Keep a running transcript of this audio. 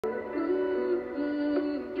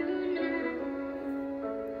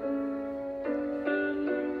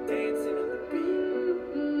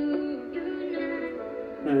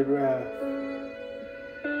Raph.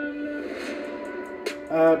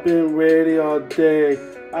 I've been waiting all day.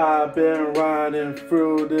 I've been riding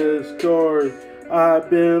through this story. I've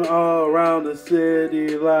been all around the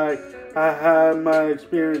city like I had my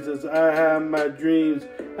experiences. I had my dreams.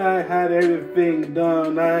 I had everything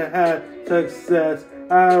done. I had success.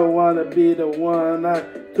 I want to be the one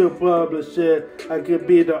to publish it. I could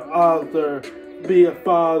be the author, be a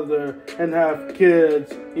father, and have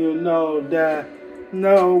kids. You know that.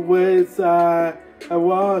 No ways I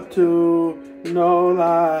want to, no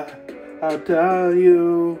lie. I tell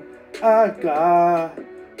you, I got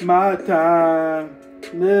my time.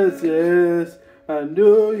 This is a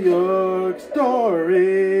New York story.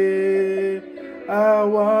 I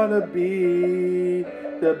wanna be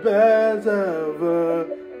the best ever.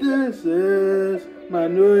 This is my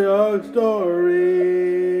New York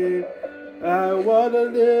story. I wanna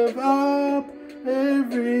live up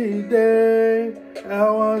every day. I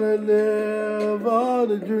wanna live all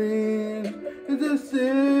the dreams. It's a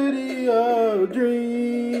city of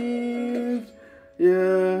dreams.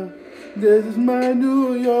 Yeah, this is my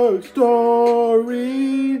New York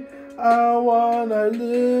story. I wanna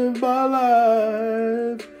live my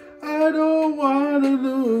life. I don't wanna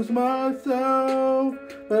lose myself,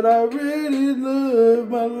 but I really live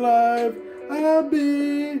my life. I'll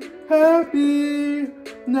be happy.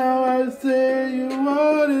 Now I say you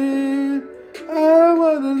want it. I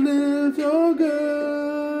wanna live so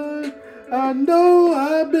good. I know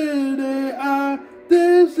I've been there.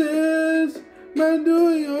 This is my New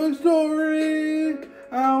York story.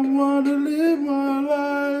 I wanna live my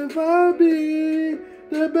life. I'll be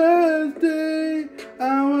the best day.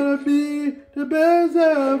 I wanna be the best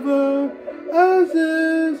ever. This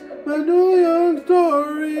is my New York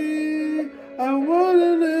story. I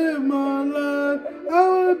wanna live my life. I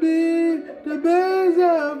wanna be the best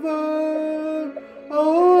ever.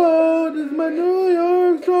 Oh, this is my New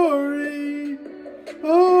York story.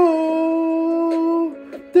 Oh,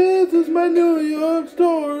 this is my New York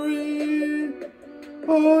story.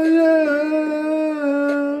 Oh yeah,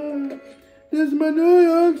 this is my New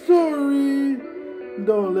York story.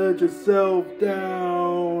 Don't let yourself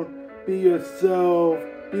down. Be yourself.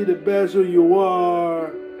 Be the best who you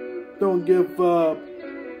are. Don't give up.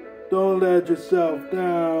 Don't let yourself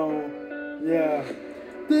down. Yeah.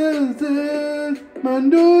 This is my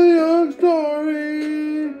New York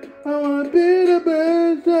story. I wanna be the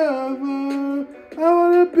best ever. I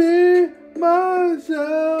wanna be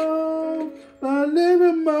myself. By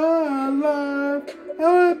living my life. I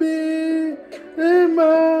wanna be in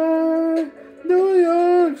my New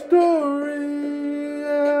York story.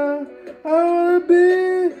 Yeah. I wanna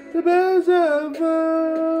be the best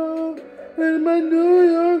ever in my New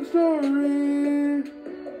York story.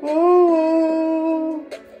 Oh,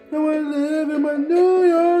 I wanna live in my New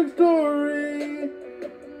York story.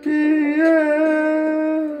 Yeah,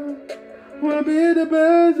 wanna be the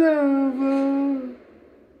best ever.